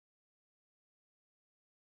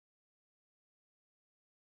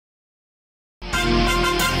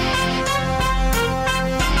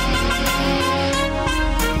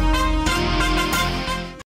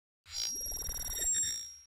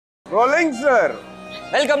Rolling sir.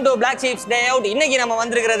 Welcome to Blacksheep Day Out. இன்னைக்கு நம்ம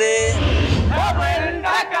வந்திருக்கிறது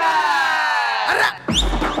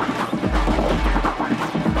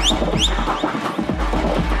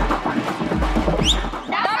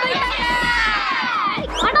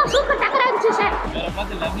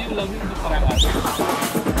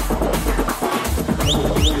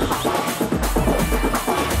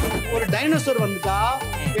ஒரு டைனோசர் வந்துட்டா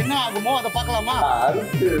என்ன ஆகுமோ அத பார்க்கலாமா?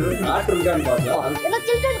 நாட்டு இருக்கான்னு பார்க்கலாம். இந்த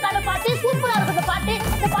சில்ட்ரன் கார்டு பாட்டு சூப்பரா இருக்கு. இந்த பாட்டு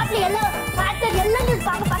இந்த பாட்டுல எல்லாம் ஃபேக்டர் எல்லாம்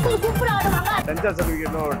இருப்பாங்க. பசங்க சூப்பரா ஆடுவாங்க. சென்சார்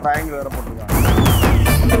சர்டிஃபிகேட்ல ஒரு ட்ரையாங்கிள் வேற போட்டுருக்காங்க.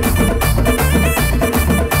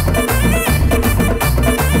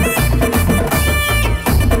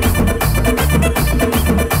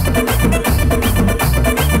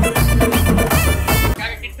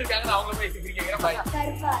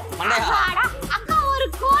 அக்கா ஒரு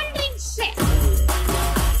கோல்ட் ட்ரிங்க்ஸ்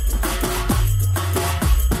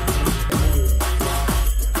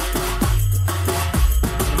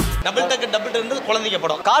டபுள் டக் இருந்து குழந்தைங்க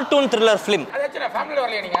படம் கார்ட்டூன் த்ரில்லர் ஃபிலிம். அதாச்சும் ஃபேமிலில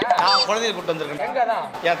வரலையா நீங்க? நான் குழந்தைய கூட்டி வந்திருக்கேன். எங்க தான்?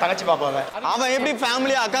 என் தங்கச்சி பாப்பாவை. அவன் எப்படி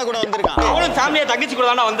ஃபேமிலியா அக்கா கூட வந்திருக்கான்? அவனும் ஃபேமிலியா தங்கச்சி கூட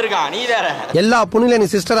தான வந்திருக்கான். நீ வேற. எல்லா பொண்ணுல நீ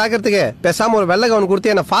சிஸ்டர் ஆகிறதுக்கு பேசாம ஒரு வெள்ளை கவுன்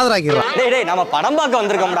கொடுத்து என்ன ஃபாதர் ஆக்கிடுறான். டேய் நம்ம படம் பார்க்க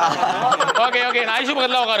வந்திருக்கோம்டா. ஓகே நான் ஐஷு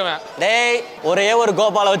பக்கத்துல உட்காருவேன். டேய் ஒரே ஒரு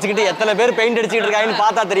கோபால வச்சுக்கிட்டு எத்தனை பேர் பெயிண்ட் அடிச்சிட்டு இருக்காங்கன்னு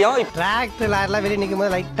பார்த்தா தெரியும். டிராக்டர் லாரில வெளிய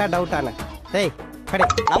நிக்கும்போது லைட்டா டவுட் ஆன. டேய்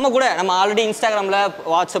நம்ம கூட நம்ம ஆல்ரெடி இன்ஸ்டாகிராம்ல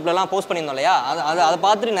வாட்ஸ்அப்ல எல்லாம் போஸ்ட் பண்ணியிருந்தோம் இல்லையா? அதை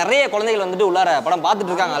பார்த்துட்டு நிறைய குழந்தைகள் வந்துட்டு உள்ளார படம்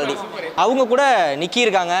பார்த்துட்டு இருக்காங்க ஆல்ரெடி. அவங்க கூட நிக்கி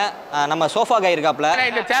இருக்காங்க. நம்ம சோஃபா கை இருக்காப்ல.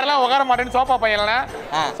 இந்த சேர்லாம் உட்கார மாட்டேன்னு சோஃபா பையன்ல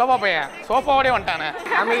சோஃபா பையன் சோஃபாவோடய வந்துட்டானே.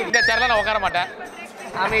 இந்த சேர்லாம் நான் உட்கார மாட்டேன்.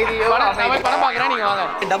 படம் பார்க்குறேன் நீங்க வாங்க.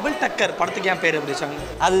 டபுள் டக்கர் படத்துக்கு ஏன் பேர் எப்படி சொன்னாங்க?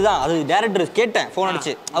 அதுதான் அது டைரக்டர் கேட்டேன் ஃபோன்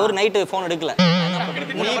அடிச்சு. அவர் நைட்டு ஃபோன் எடுக்கல.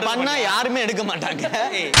 நீ பண்ணா யாருமே எடுக்க மாட்டாங்க.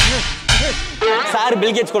 சார்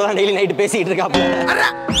பில்கேட்ஸ் கூட தான் டெய்லி நைட் பேசிட்டு இருக்காப்ல.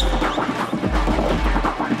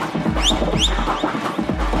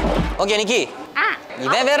 ஓகே நிக்கி,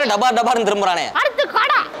 இவன் வேற டபார்னு திரும்புறானே. அடுத்து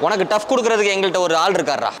காடா உனக்கு டஃப் கொடுக்கறதுக்கு எங்கள்கிட்ட ஒரு ஆள்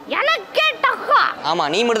இருக்காரா? எனக்கே டஃப்பா? ஆமா,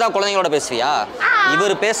 நீ மட்டும் தான் குழந்தைங்களோட பேசுவியா?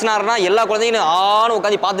 இவர் பேசினாருன்னா எல்லா குழந்தைங்களும் ஆன்னு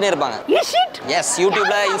உட்காந்து பார்த்துட்டே இருப்பாங்க. எஸ்,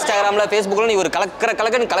 யூடியூப்ல இன்ஸ்டாகிராம்ல ஃபேஸ்புக்ல இவர்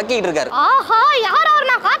கலக்கன்னு கலக்கிட்டு இருக்காரு. ஆஹா, யார் அவர்?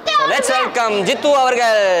 நான் காத்தே. லெட்ஸ் வெல்கம் ஜித்து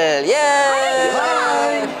அவர்கள். ஏ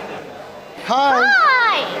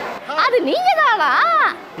ஹாய். அது நீங்கதானா?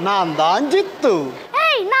 நான் தான் ஜித்து.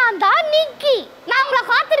 ஏய், நான் தான் நிக்கி. நான் உங்களை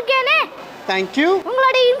காத்திருக்கேனே. Thank you.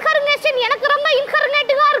 உங்களோட இன்கார்னேஷன் எனக்கு ரொம்ப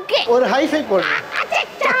இன்கார்னேட்டிவா இருக்கு. ஒரு ஹைஃபை போடு.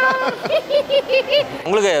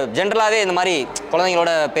 உங்களுக்கு ஜென்ரலாகவே இந்த மாதிரி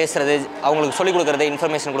குழந்தைங்களோட பேசுறது, அவங்களுக்கு சொல்லிக் கொடுக்கறது,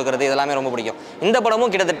 இன்ஃபர்மேஷன் கொடுக்கறது இதெல்லாமே ரொம்ப பிடிக்கும். இந்த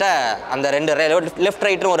படமும் கிட்டத்தட்ட அந்த ரெண்டு லெஃப்ட்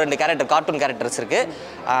ரைட்டரும் ஒரு 2 கேரக்டர் கார்ட்டூன் கேரக்டர்ஸ் இருக்கு.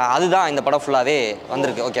 அதுதான் இந்த படம் ஃபுல்லாகவே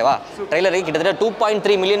வந்திருக்கு. ஓகேவா? ட்ரெய்லருக்கு கிட்டத்தட்ட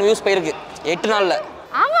 2.3 மில்லியன் வியூஸ் போயிருக்கு 8 நாளில்.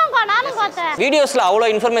 ஆமாங்கா, நானும் பார்த்தேன். வீடியோஸ்ல அவ்வளோ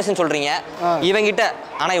இன்ஃபர்மேஷன் சொல்றீங்க இவங்கிட்ட.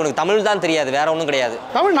 ஆனா இவனுக்கு தமிழ் தான் தெரியாது, வேற ஒன்றும் கிடையாது.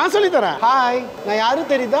 தமிழ் நான் சொல்லி தரேன். ஹாய், நான் யாரு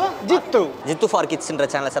தெரியுதா? ஜித்து. ஜித்து ஃபார் கிட்ஸ்ன்ற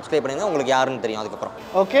சேனலை சப்ஸ்கிரைப் பண்ணுங்க, உங்களுக்கு யாருன்னு தெரியும் அதுக்கப்புறம்.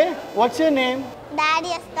 Okay, what's your name?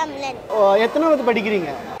 Daddy அஸ்தம்லன். எத்தனாவது படிக்கிறீங்க?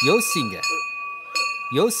 யோசிங்க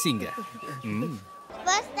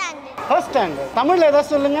ஃபர்ஸ்ட் ஸ்டாண்டர்ட். தமிழ்ல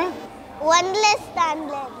ஏதாவது சொல்லுங்க.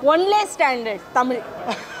 Only standard Tamil.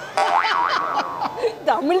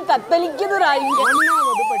 தமிழ் தத்தளிக்குது ராயிங்க.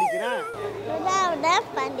 ஒன்னாவது படிக்கிறேன்.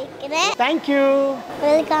 Thank you.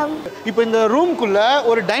 வெல்கம். இப்போ இந்த ரூம்க்குள்ள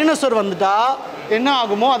ஒரு டைனோசர் வந்துட்டா என்ன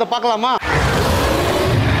ஆகுமோ அதை பார்க்கலாமா?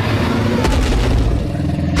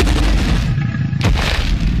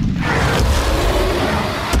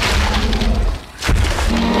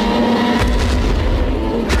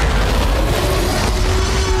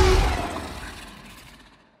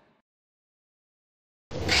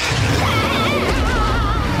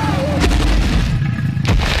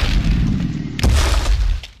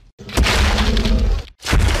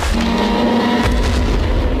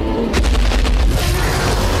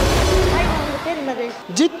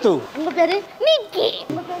 ஜித்து. உங்க பேரு? நிக்கி.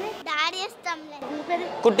 உங்க பேரு? டாடி அஸ்தம்லன். உங்க பேரு?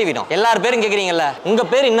 குட்டி வீடம். எல்லார் பேரும் கேக்குறீங்கல்ல, உங்க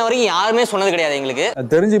பேர் இன்ன வரைக்கும் யாருமே சொன்னது கிடையாது எங்களுக்கு.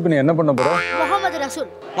 தெரிஞ்சு இப்ப நீ என்ன பண்ண போற?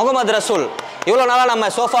 முகமது ரசூல். இவ்வளவு நாளா நம்ம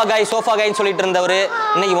சோஃபா காய்ன்னு சொல்லிட்டு இருந்தவர்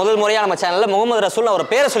இன்னைக்கு முதல் முறையா நம்ம சேனல்ல முகமது ரசூல்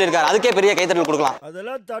அவர் பேரை சொல்லியிருக்காரு. அதுக்கே பெரிய கைத்தட்டல் கொடுக்கலாம்.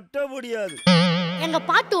 அதெல்லாம் தட்ட முடியாது. எங்க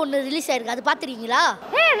பாட்டு ஒன்னு ரிலீஸ் ஆயிருக்கு, அது பாத்துறீங்களா?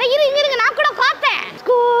 இருங்க நான் கூட பார்த்தேன்.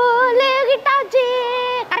 ஸ்கூல் விட்டாச்சு.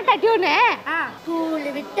 கரெக்ட்டா டியூன். ஸ்கூல்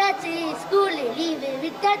விட்டாச்சு, ஸ்கூல் லீவ்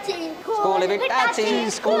விட்டாச்சு. ஸ்கூல் விட்டாச்சு,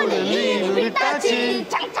 ஸ்கூல் லீவ் விட்டாச்சு.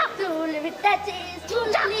 ஸ்கூல் விட்டாச்சு,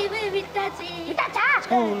 ஸ்கூல் லீவ் விட்டாச்சு.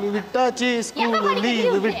 ஸ்கூல் விட்டாச்சு, ஸ்கூல்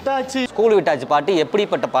லீவ் விட்டாச்சு. ஸ்கூல் விட்டாச்சு பாட்டு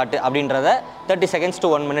எப்படிப்பட்ட பாட்டு அப்படின்றத 30 seconds to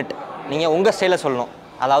 1 minute நீங்க உங்க ஸ்டைல சொல்லணும்.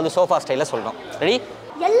 அதாவது சோஃபா ஸ்டைல சொல்லணும். ரெடி?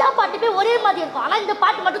 எல்லா பாட்டுமே ஒரே மாதிரி இருக்கும். ஆனால் இந்த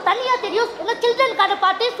பாட்டு மட்டும் தனியாக தெரியும். எங்கள் சில்ட்ரனுக்கான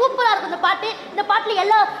பாட்டு சூப்பராக இருக்கும். இந்த பாட்டில்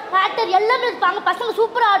எல்லா ஆக்டர் எல்லாமே இருப்பாங்க. பசங்க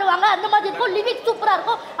சூப்பராக ஆடுவாங்க. அந்த மாதிரி இருக்கும். லிரிக்ஸ் சூப்பராக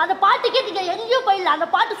இருக்கும். அந்த பாட்டுக்கே நீங்கள் எங்கேயும் போயிடலாம். அந்த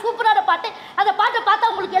பாட்டு சூப்பரான பாட்டு. அந்த பாட்டை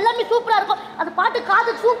பார்த்தா உங்களுக்கு எல்லாமே சூப்பராக இருக்கும். அந்த பாட்டு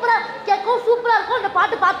காது சூப்பராக கேட்கும். சூப்பராக இருக்கும். அந்த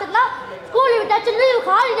பாட்டு பார்த்துன்னா ஸ்கூல் விட்டாச்சு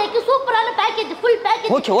ஹாலிடேக்கு சூப்பரான பேக்கேஜ், ஃபுல்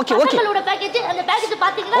பேக்கேஜ். உங்களோட பேக்கேஜ், அந்த பேக்கேஜ்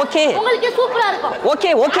பார்த்தீங்கன்னா உங்களுக்கு சூப்பரா இருக்கும்.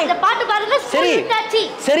 ஓகே அந்த பாட்டு பாருங்க. ஸ்கூல் விட்டாச்சு.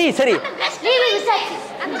 சரி லீவ் விட்டாச்சு.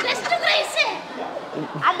 அந்த பெஸ்ட் பிரைஸ்.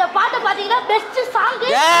 அந்த பாட்டு பாத்தீங்கன்னா பெஸ்ட் சாங்.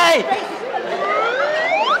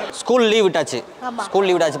 ஸ்கூல் லீவ் விட்டாச்சு. ஸ்கூல்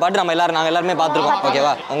லீவ் விட்டாச்சு பாட்டு நாங்க எல்லாருமே பார்த்துருக்கோம்.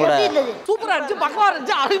 ஓகேவா? உங்களோட சூப்பரா இருந்துச்சு, பக்கவா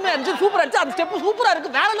இருந்துச்சு, அருமையா இருந்துச்சு, சூப்பரா இருந்துச்சு. அந்த ஸ்டெப் சூப்பரா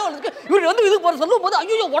இருக்கு, வேற லெவல் இருக்கு. இவரு வந்து இது போற சொல்லும் போது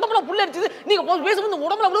ஐயோ உடம்புல புள்ள அடிச்சது. நீங்க பேசும்போது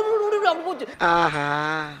உடம்புல அப்படி போச்சு. ஆஹா,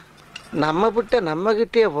 நம்ம புட்ட நம்ம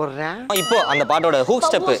கிட்டே போடுறேன். இப்போ அந்த பாட்டோட ஹூக்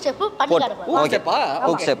ஸ்டெப் ஓகேப்பா,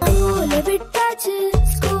 ஹூக் ஸ்டெப். ஸ்கூல் விட்டாச்சு,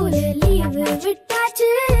 ஸ்கூல் லீவ் விட்டாச்சு,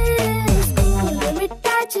 ஸ்கூல்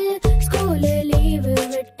விட்டாச்சு, ஸ்கூல் லீவ்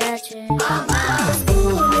விட்டாச்சு,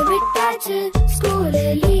 ஸ்கூல் விட்டாச்சு, ஸ்கூல்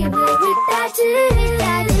லீவ் விட்டாச்சு,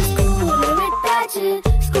 ஸ்கூல் விட்டாச்சு,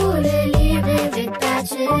 ஸ்கூல் லீவ்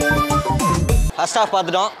விட்டாச்சு. ஃபர்ஸ்ட் ஹாஃப்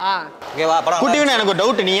பார்த்துட்டோம். ஓகேவா? அப்புறம் குட்டிவனே எனக்கு ஒரு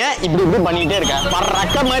டவுட். நீ இப்படி பண்ணிட்டே இருக்க,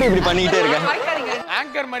 பறக்க மாதிரி இப்படி பண்ணிட்டே இருக்க.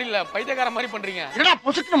 ஆங்கர் மாதிரி இல்ல, பைத்தியக்கார மாதிரி பண்றீங்க. என்னடா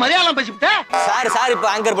பொசுக்கு மலையாளம் பேசிட்டே? சார் இப்போ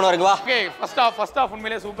ஆங்கர் பண்ணுவாருக்கு. வா. ஓகே, ஃபர்ஸ்ட் ஹாஃப்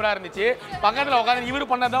உண்மையிலேயே சூப்பரா இருந்துச்சு. பக்கத்துல உட்கார்ந்து இவரு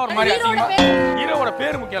பண்ணதான் ஒரு மாதிரி அசிங்கமா. ஹீரோவோட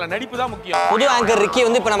பேர் முக்கியம் இல்ல, நடிப்பு தான் முக்கியம். புது ஆங்கர் ரிக்கி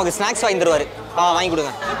வந்து இப்போ நமக்கு ஸ்நாக்ஸ் வாங்கி தருவாரு. வாங்கி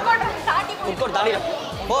கொடுங்க.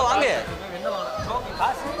 வாங்க.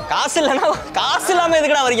 காசு இல்லைன்னா காசு இல்லாம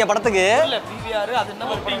எதுக்குடா வரீங்க படத்துக்கு?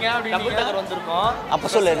 அப்ப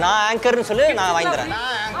சொல்லு, நான் ஆங்கர்னு சொல்லு, நான் வாங்கி தரேன்.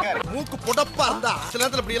 மூக்கு புடப்பா இருந்தா சில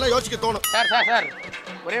நேரத்துல இப்படி எல்லாம் யோசிக்க தோணும். சார்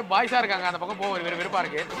ஒரே பாய்ஸா இருக்காங்க, அந்த பக்கம் போக வெறுப்பா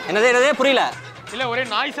இருக்கு. என்னதே புரியல. இல்ல ஒரே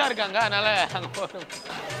நாய்ஸா இருக்காங்க, அதனால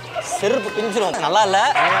செருப்பு பிஞ்சிரும். நல்லா இல்ல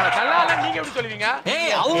நீங்க எப்படி சொல்லுவீங்க?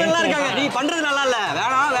 அவங்க நல்லா இருக்காங்க, நீ பண்றது நல்லா இல்ல.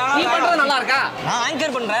 வேணாம் நீ பண்றது நல்லா இருக்கா? நான்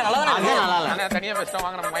ஆங்கர் பண்றேன், நல்லா இல்ல. தனியா பெஸ்டா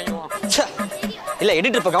வாங்க, நம்ம வாங்குவோம். இல்ல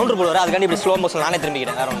எடிட்டர் இப்ப கவுண்டர் போடுவாரு, அதுக்காண்டி இப்படி ஸ்லோ மோஷன் நானே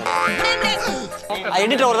திரும்பிக்கிட்டேன். வேற ஒண்ணு.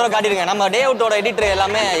 எடிட்டர் ஒரு தடவை காட்டிருங்க. நம்ம டே அவுட்டோட எடிட்டர்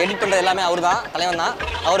எல்லாமே எடிட் பண்றது எல்லாமே அவரு தான், தலைவன் தான்.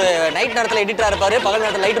 அவரு நைட் நேரத்துல எடிட்டரா இருப்பாரு, பகல்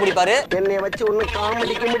நேரத்துல லைட் பிடிப்பாரு. என்னைய வச்சு ஒன்னும்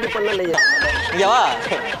காமெடி பண்ணலையே. இங்கவா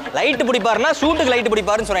லைட் பிடிப்பாருன்னா ஷூட்டுக்கு லைட்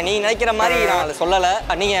பிடிப்பாருன்னு சொல்றேன். நீ நினைக்கிற மாதிரி நான் சொல்லல.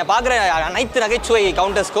 நீங்க பாக்குற அனைத்து நகைச்சுவை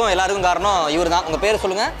கவுண்டர்ஸ்க்கும் எல்லாருக்கும் காரணம் இவர் தான். உங்க பேர்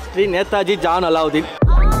சொல்லுங்க. ஸ்ரீ நேதாஜி ஜான் அலாவுதீன்.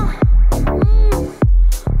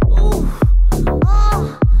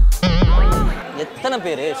 எத்தனை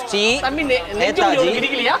பேரு? ஸ்ரீ நேதாஜி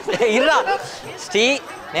இருடா. ஸ்ரீ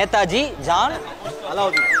நேதாஜி ஜான்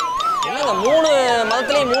அலாவுதீன். என்னங்க 3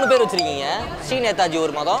 மதத்துலயும் 3 பேர் வச்சிருக்கீங்க. ஸ்ரீ நேதாஜி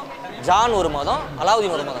ஒரு மதம், ஜான் ஒரு மதம்,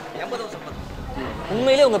 அலாவுதீன் ஒரு மதம்.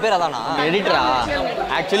 உண்மையிலே உங்க பேர் அதானா? எடிட்டரா?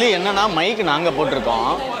 ஆக்சுவலி என்னன்னா மைக் நாங்க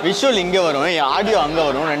போட்டிருக்கோம், விஷுவல் இங்க வரும், ஆடியோ அங்க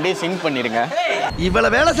வரும், ரெண்டையும் சிங்க் பண்ணிருங்க.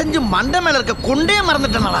 இவ்வளவு வேலை செஞ்சு மண்டை மேல இருக்க கொண்டே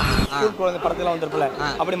மறந்துட்டேனா? குழந்தை படத்துல வந்திருப்பல,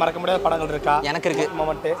 அப்படி மறக்க முடியாத படங்கள் இருக்கா? எனக்கு இருக்கு.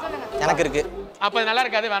 எனக்கு இருக்கு. அப்ப நல்லா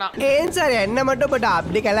இருக்காது, வேணாம். ஏன் சார் என்ன மட்டும் போட்டு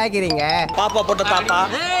அப்படி கலாக்கிறீங்க? பாப்பா போட்ட தாத்தா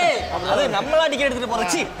அது நம்மளா டிக்கெட் எடுத்துட்டு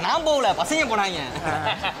போறச்சி. நான் போகல, பசங்க போனாங்க.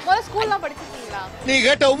 ஸ்கூல்லாம் படிச்சிருக்கீங்களா? நீ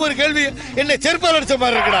கேட்ட ஒவ்வொரு கேள்வி என்ன செருப்பால் அடிச்ச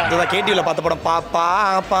மாதிரி இருக்குடா. இதுவா கேடிவில பார்த்த படம். பாப்பா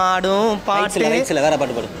பாடும் பாட்டு. ரைட்ஸ்ல வேற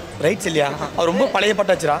பாட்டு பாடு. ரைட்ஸ் இல்லையா? அவர் ரொம்ப பழைய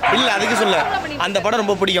பாட்டு வச்சுரா. இல்ல அதுக்கு சொல்ல, அந்த படம்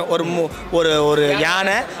ரொம்ப பிடிக்கும். ஒரு ஒரு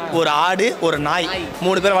யானை, ஒரு ஆடு, ஒரு நாய்,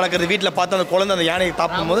 3 பேர் வளர்க்குறது. வீட்டில் பார்த்து அந்த குழந்தை அந்த யானையை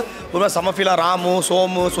தாப்பும் போது ஒரு சம ஃபீலாக ராமு,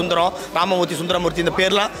 சோமு, சுந்தரம், ராமமூர்த்தி, சுந்தரமூர்த்தி, இந்த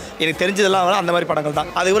பேர்லாம் எனக்கு தெரிஞ்சதெல்லாம் அந்த மாதிரி படங்கள்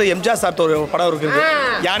தான். அது கூட எம்ஜிஆர் சார் ஒரு படம் இருக்குது,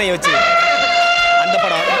 யானையை வச்சு, அந்த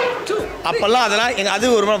படம். அப்பெல்லாம் அதெல்லாம் அது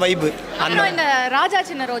ஒரு மாதிரி வைப்பு. இந்த ராஜா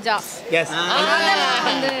சின்ன ரோஜா. எஸ்,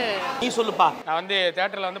 நீ சொல்லுப்பா. நான் வந்து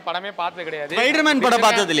தியேட்டர்ல வந்து படமே பார்த்தது கிடையாது. ஸ்பைடர்மேன் படம்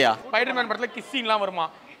பார்த்தது இல்லையா? ஸ்பைடர்மேன் படத்துல கிஸ்ஸிங்லாம் வருமா?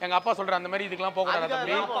 எங்க அப்பா சொல்ற அந்த மாதிரி இதுக்கெல்லாம் போக கூடாது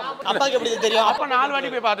தம்பி. அப்பாக்கு எப்படி தெரியும்? அப்பா 4 வாட்டி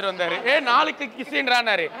போய் பார்த்துட்டு வந்தாரு. 4க்கு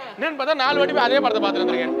கிஸ்ஸின்றானாரு. என்னன்னு பார்த்தா 4 வாட்டி போய் அதே படத்தை பார்த்துட்டு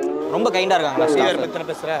வந்திருக்கேன். ரொம்ப கைண்டா இருக்காங்க. சீனியர் பத்தின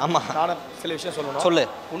பேசுறேன். ஆமா, நான் சில விஷயம் சொல்லணும். சொல்லு.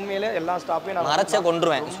 உண்மையிலே எல்லா ஸ்டாஃபையும் நான் மறைச்ச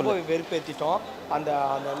கொன்றுவேன். ரொம்ப வெறுப்பேத்திட்டோம். அந்த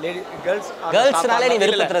லேடி கேர்ள்ஸ்னாலே நீ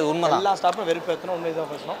வெறுப்பேத்துறது உண்மைதான். எல்லா ஸ்டாஃபும் வெறுப்பேத்தணும்,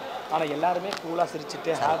 உண்மைதான் பேசணும். ஆனா எல்லாருமே கூலா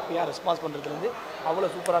சிரிச்சிட்டு ஹாப்பியா ரெஸ்பான்ஸ் பண்றதுல இருந்து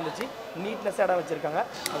அவ்வளவு சூப்பரா இருந்துச்சு. நீட்னஸா இடம் வச்சிருக்காங்க.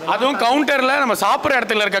 அதுவும் கவுண்டர்ல நம்ம சாப்பிட்ற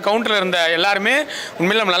இடத்துல இருக்க கவுண்டர்ல இருந்த எல்லாருமே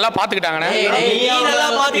உண்மையில நம்ம நல்லா பாத்துக்கிட்டாங்கண்ணே.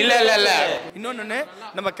 இல்ல இன்னொன்னு,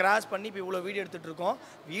 நம்ம கிராஸ் பண்ணி இப்போ இவ்வளோ வீடியோ எடுத்துட்டு இருக்கோம்.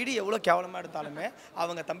 வீடியோ எவ்வளோ கேவலமாக எடுத்தாலுமே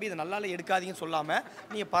அவங்க தம்பி இதை நல்லா எடுக்காதீங்கன்னு சொல்லாம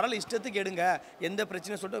நீங்க பரவாயில்ல இஷ்டத்துக்கு எடுங்க, எந்த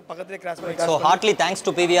பிரச்சனையும் சொல்லிட்டு பக்கத்துலேயே கிராஸ் பண்ணி. So Hartley thanks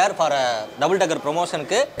to PVR for double Tucker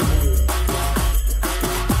ப்ரொமோஷனுக்கு.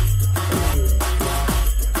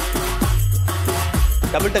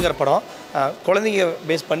 Double டக்கர் படம் குழந்தைங்க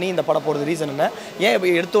பேஸ் பண்ணி இந்த படம் போகிறது ரீசன் என்ன, ஏன் இப்போ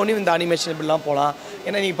எடுத்தோடனே இந்த அனிமேஷன் இப்படிலாம் போகலாம்,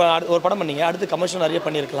 ஏன்னா நீங்கள் இப்போ ஒரு படம் பண்ணீங்க, அடுத்து கமர்ஷியல் நிறைய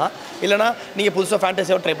பண்ணியிருக்கலாம், இல்லைனா நீங்கள் புதுசாக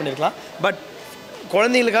ஃபேண்டஸியாக ட்ரை பண்ணியிருக்கலாம், பட்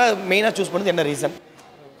குழந்தைங்களுக்காக மெயினாக சூஸ் பண்ணது என்ன ரீசன்?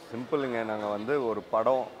 சிம்பிளுங்க, நாங்கள் வந்து ஒரு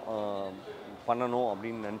படம் பண்ணணும்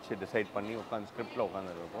அப்படின்னு நினச்சி டிசைட் பண்ணி உட்காந்து ஸ்கிரிப்டில்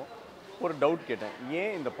உட்காந்துருக்கோம். ஒரு டவுட் கேட்டேன்,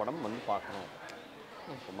 ஏன் இந்த படம் வந்து பார்க்கணும்,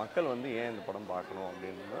 இப்போ மக்கள் வந்து ஏன் இந்த படம் பார்க்கணும்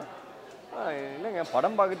அப்படின்னு. இல்லைங்க,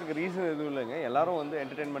 படம் பார்க்கறதுக்கு ரீசன் எதுவும் இல்லைங்க, எல்லோரும் வந்து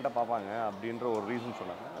என்டர்டெயின்மெண்ட்டாக பார்ப்பாங்க அப்படின்ற ஒரு ரீசன்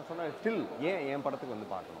சொன்னாங்க. நான் சொன்னேன், ஸ்டில் ஏன் என் படத்துக்கு வந்து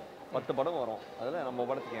பார்க்கணும், 10 படம் வரும், அதில் நம்ம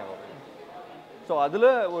படத்துக்கு ஏன் வரும். ஸோ அதில்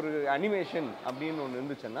ஒரு அனிமேஷன் அப்படின்னு ஒன்று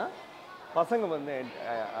இருந்துச்சுன்னா பசங்க வந்து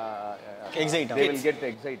they will get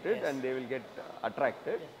excited and they will get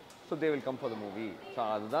attracted, so they will come for the movie. So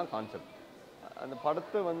அதுதான் கான்செப்ட். அந்த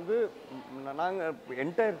படத்தை வந்து நாங்கள்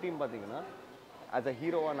என்டையர் டீம் பார்த்தீங்கன்னா ஆஸ் அ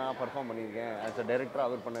ஹீரோவாக நான் பர்ஃபார்ம் பண்ணியிருக்கேன், ஆஸ் அ டைரக்டராக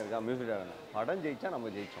அவர் பண்ணியிருக்கேன், மியூசிக் டைரக்டர். படம் ஜெயிச்சா நம்ம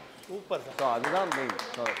ஜெயிச்சோம். சூப்பர். ஸோ அதுதான் மெயின்.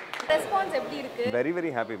 ஸோ ரெஸ்பான்ஸ் எப்படி இருக்கு?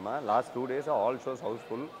 Very ஹாப்பிமா. Last 2 days all shows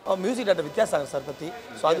Housefull. Music director Vidyasagar sir பற்றி,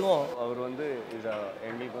 ஸோ அதுவும் அவர் வந்து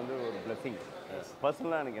எங்களுக்கு வந்து ஒரு பிளெஸிங்.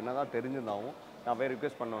 பர்சனலாக எனக்கு என்ன தான் தெரிஞ்சிருந்தாலும் நான் போய்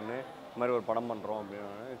ரிக்வெஸ்ட் பண்ணோன்னே இந்த மாதிரி ஒரு படம் பண்ணுறோம்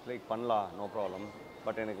அப்படின்னு, இட்ஸ் லைக் பண்ணலாம், நோ ப்ராப்ளம்.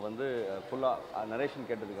 பட் எனக்கு வந்து ஃபுல்லாக நரேஷன்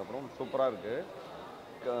கேட்டதுக்கப்புறம் சூப்பராக இருக்குது.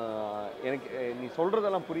 எனக்கு நீ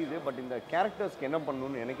சொல்கிறதெல்லாம் புரியுது, பட் இந்த கேரக்டர்ஸ்க்கு என்ன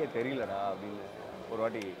பண்ணணும்னு எனக்கே தெரியலடா அப்படின்னு ஒரு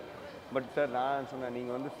வாட்டி. பட் சார் நான் சொன்னேன்,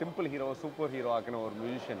 நீங்கள் வந்து சிம்பிள் ஹீரோ சூப்பர் ஹீரோ ஆக்கின ஒரு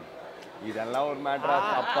மியூசிஷியன், இதெல்லாம் ஒரு மேட்ரா,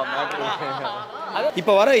 அப்பா மேட்ரு.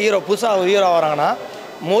 இப்போ வர ஹீரோ புதுசாக ஹீரோ வராங்கன்னா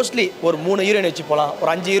மோஸ்ட்லி ஒரு 3 ஹீரோயின் வச்சு போகலாம், ஒரு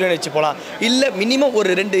 5 ஹீரோயின் வச்சு போகலாம், இல்லை மினிமம் ஒரு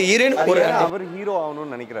 2 ஹீரோயின். ஒரு அவர் ஹீரோ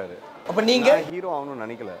ஆகணும்னு நினைக்கிறாரு, அப்போ நீங்கள் ஹீரோ ஆகணும்னு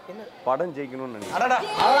நினைக்கல, படம் ஜெயிக்கணும்னு நினைக்கிறேன்.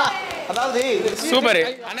 அதாவது சூப்பர்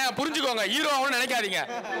அண்ணா, புரிஞ்சுக்கோங்க, ஹீரோ ஆகணும்னு நினைக்காதீங்க.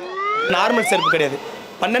 நார்மல் செருப்பு கிடையாது,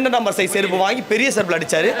 12 நம்பர் சைஸ் செருப்பு வாங்கி பெரிய செருப்பில்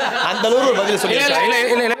அடிச்சாரு. அந்த அளவுக்கு ஒரு பதில்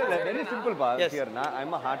சொல்லியிருக்காரு. வெரி சிம்பிள் பா. ஐ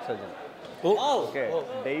அம் a heart surgeon. Okay,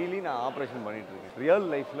 daily நான் ஆப்ரேஷன் பண்ணிட்டு இருக்கேன். ரியல்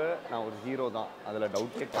லைஃப்ல நான் ஒரு ஹீரோ தான், அதுல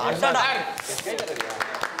டவுட்டே கிடையாது.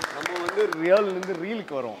 நம்ம வந்து ரியல்லேருந்து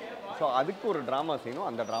ரீலுக்கு வரோம். ஸோ அதுக்கு ஒரு ட்ராமா செய்யணும்,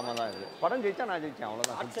 அந்த ட்ராமா தான் இது. படம் ஜெயிச்சா நான் ஜெயிச்சேன்,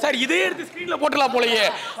 அவ்வளோதான் சார். இதே எடுத்து ஸ்க்ரீனில் போட்டலாம் போலயே,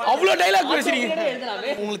 அவ்வளோ டைலாக் பேசுறீங்க.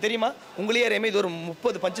 உங்களுக்கு தெரியுமா, உங்களே ரேமே இது ஒரு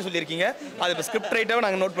 30 பஞ்சு சொல்லியிருக்கீங்க, அது இப்போ ஸ்கிரிப்ட் ரைட்டாக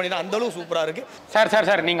நாங்கள் நோட் பண்ணிட்டோம், அந்த அளவுக்கு சூப்பராக இருக்கு.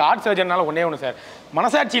 சார் நீங்கள் ஆர்ட் சர்ஜன்னால ஒன்றே ஒன்று சார்,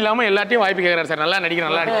 மனசாட்சி இல்லாமல் எல்லாத்தையும் வாய்ப்பு கேட்குறாரு சார். நல்லா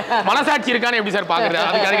நடிக்கிறேன், நல்லா நடிக்கிறேன், மனசாட்சி இருக்கான்னு எப்படி சார் பார்க்குறது?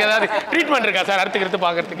 அதுக்கு ஏதாவது ட்ரீட்மெண்ட் இருக்கா சார், அறுத்து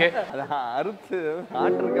பார்க்கறதுக்கு? அதான் அறுத்து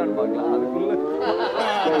ஆட் இருக்கான்னு பார்க்கலாம், அதுக்குள்ள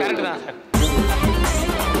கரெக்டு தான் சார்.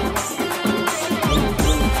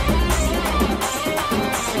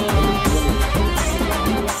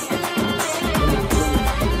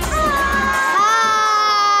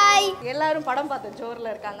 எல்லாரும் படம் பார்த்த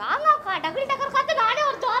ஜோர்ல இருக்காங்க. ஆமாக்கா, டபுள் டக்கர் பார்த்து நானே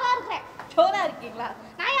ஒரு ஜோரா இருக்கிறேன். ஜோரா இருக்கீங்களா?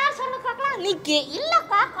 நான் யார் சொல்ல பார்க்கலாம், நீ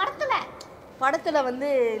இல்லக்கா படத்துல வந்து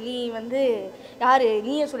நீ வந்து யாரு,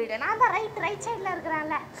 நீயே சொல்லிட்டேன். நான் தான் ரைட் சைடுல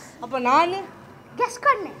இருக்கிறேன்ல. அப்ப நானு கெஸ்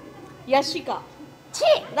பண்ணு. யஷிகா.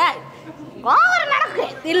 சீ ரைட். ஓவர் நடக்கு.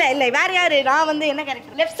 இல்ல வேற யாரு? நான் வந்து என்ன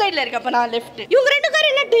கேரக்டர்? லெஃப்ட் சைடுல இருக்க. அப்ப நான் லெஃப்ட். இவங்க 2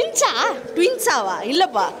 பேரும் என்ன ட்வின்ஸா? ட்வின்ஸாவா?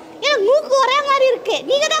 இல்லப்பா, ஏன் மூக்கு ஒரே மாதிரி இருக்கு.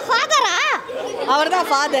 நீங்க தான் ஃபாதரா? அவர் தான்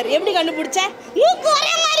ஃபாதர். எப்படி கண்டுபிடிச்ச? மூக்கு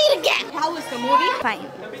ஒரே மாதிரி இருக்கு. How was the movie? Fine.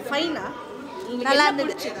 ஃபைனா? நல்லா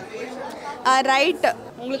இருந்துச்சு. ரைட்.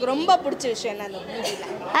 உங்களுக்கு ரொம்ப பிடிச்ச விஷயம் என்ன அந்த மூவில?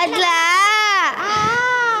 அதுல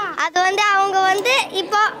அது வந்து அவங்க வந்து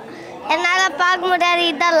இப்போ என்னால் பார்க்க முடியாது,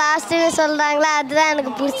 இதுதான் லாஸ்ட்டுன்னு சொல்கிறாங்களா, அதுதான்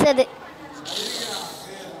எனக்கு பிடிச்சது.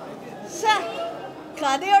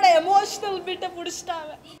 கதையோட எமோஷனல் பிட்ட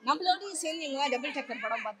பிடிச்சிட்டாங்க. நம்மளோடய சேர்ந்து இவங்க டபுள் டக்கர்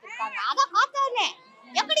படம் பார்த்துருக்காங்க. அதை பார்த்தானே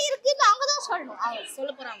எப்படி இருக்குன்னு அவங்க தான் சொல்லணும். அவங்க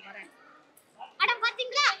சொல்ல போகிறாங்க வரேன். அட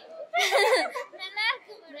பார்த்தீங்களா,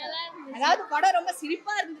 அதாவது படம் ரொம்ப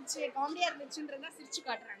சிரிப்பா இருந்துச்சு, காமெடியா இருந்துச்சுன்றதா சிரிச்சு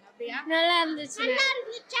காட்டுறாங்க. அப்படியா? நல்லா இருந்துச்சு.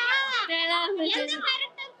 எந்த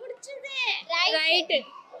கேரக்டர் பிடிச்சது? ரைட்.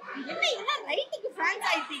 என்ன எல்லாம் ரைட்டுக்கு ஃபேன்ஸ்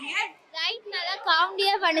ஆயிட்டீங்க? ரைட் நல்லா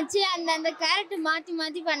காமெடியா பண்ணுச்சு, அந்த கேரக்டர்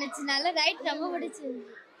மாத்தி பண்ணுச்சுனால ரைட் ரொம்ப பிடிச்சது.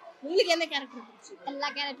 உங்களுக்கு என்ன கேரக்டர் பிடிச்சு? எல்லா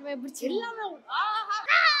கேரக்டருமே பிடிச்சு. எல்லாமே.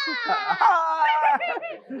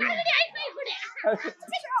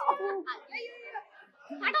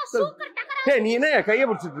 நீ என்ன கையை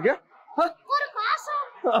பிடிச்சிட்டு இருக்க? ஒரு காசம்.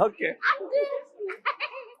 ஓகே,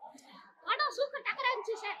 படம் சூப்பர் டக்கரா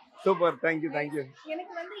இருந்துச்சு சார். Super, thank you.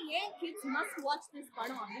 எனக்கு வந்து ஏன் கிட்ஸ் மஸ்ட் வாட்ச் திஸ்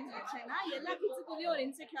படம் அப்படின்னு நினைச்சேன்னா, எல்லா கிட்ஸுக்குள்ளேயும் ஒரு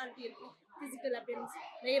இன்செக்யூரிட்டி இருக்கும். Physical appearance,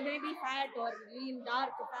 maybe fat R lean,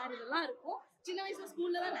 dark, fair இதெல்லாம் இருக்கும். சின்ன வயசுல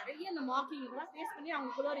ஸ்கூல்ல தான் நிறைய இந்த மார்க்கிங் இதெல்லாம் ஃபேஸ் பண்ணி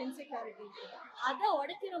அவங்களுக்குள்ள ஒரு இன்செக்யூரிட்டி இருக்கும். அதை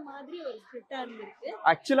உடைக்கிற மாதிரி ஒரு ஸ்கிரிப்டா இருந்திருக்கு.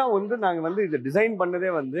 ஆக்சுவலா வந்து நாங்க வந்து இதை டிசைன்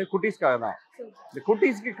பண்ணதே வந்து குட்டீஸ்க்காக தான். இந்த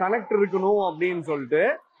குட்டீஸ்க்கு கனெக்ட் இருக்கணும் அப்படின்னு சொல்லிட்டு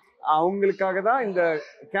அவங்களுக்காக தான் இந்த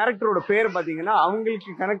கேரக்டரோட பேர் பாத்தீங்கன்னா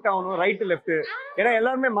அவங்களுக்கு கனெக்ட் ஆகணும், ரைட் லெஃப்ட். ஏன்னா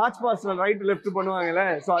எல்லாருமே மார்ச் பாஸ்ட்ல ரைட் லெஃப்ட் பண்ணுவாங்கல்ல,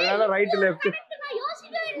 ஸோ அதனால ரைட் லெஃப்ட்.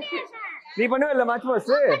 நீ பண்ணுவே இல்ல மேட்ச்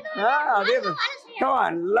பாஸ் அதே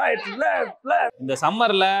இந்த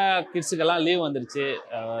சம்மர்ல கிட்ஸுக்கெல்லாம் லீவ் வந்துருச்சு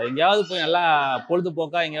எங்கேயாவது போய் நல்லா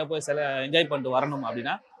பொழுதுபோக்கா எங்கேயாவது போய் என்ஜாய் பண்ணிட்டு வரணும்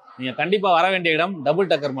அப்படின்னா நீங்க கண்டிப்பா வர வேண்டிய இடம் டபுள்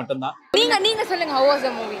டக்கர் மட்டும்தான். நீங்க சொல்லுங்க how was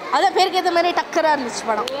the movie? அத பேருக்கு ஏத்த மாதிரி டக்கரா இருந்துச்சு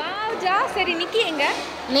படம். வாவ் சரி நிக்கி எங்க?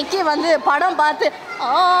 நிக்கி வந்து படம் பார்த்து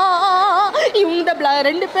இந்த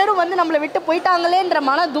ரெண்டு பேரும் வந்து நம்மளை விட்டு போயிட்டாங்களேன்ற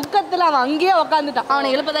மன துக்கத்துல அவன் அங்கேயே உட்காந்துட்டான். அவனை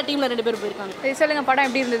எழுப்பதா டீம்ல 2 பேர் போயிருக்காங்க. சரி சொல்லுங்க படம்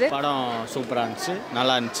எப்படி இருந்தது? படம் சூப்பரா இருந்துச்சு,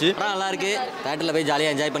 நல்லா இருந்துச்சு. படம் நல்லா இருக்கு. தியேட்டர்ல போய்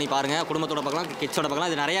ஜாலியா என்ஜாய் பண்ணி பாருங்க. குடும்பத்தோட பார்க்கலாம், கிட்ஸோட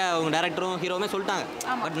பார்க்கலாம். இது நிறைய அவங்க டைரக்டரும் ஹீரோவுமே சொல்லிட்டாங்க.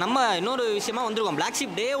 பட் நம்ம இன்னொரு விஷயமா வந்திருக்கோம்.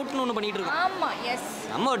 Blacksheep Day Outனு ஒன்று பண்ணிட்டு இருக்கோம். ஆமா எஸ்.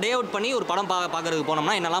 நம்ம டே அவுட் பண்ணி ஒரு படம் பார்க்கறதுக்கு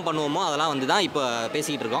போனோம்னா என்னெல்லாம் பண்ணுவோமோ அதெல்லாம் வந்து தான் இப்போ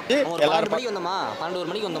பேசிக்கிட்டு இருக்கோம். ஒரு 12 மணிக்கு வந்தோமா, 12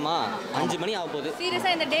 மணிக்கு வந்தோமா, 5 மணி ஆக போகுது.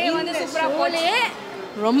 சீரியஸா இந்த டே வந்து சூப்பரா போலே.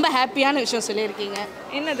 ரொம்ப ஹாப்பியான விஷயம் சொல்லியிருக்கீங்க.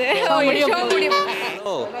 என்னது?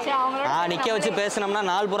 நிக்க வச்சு பேசணும்னா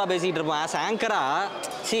நாள் பூரா பேசிக்கிட்டு இருப்போம். As ஆங்கரா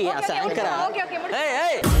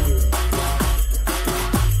okay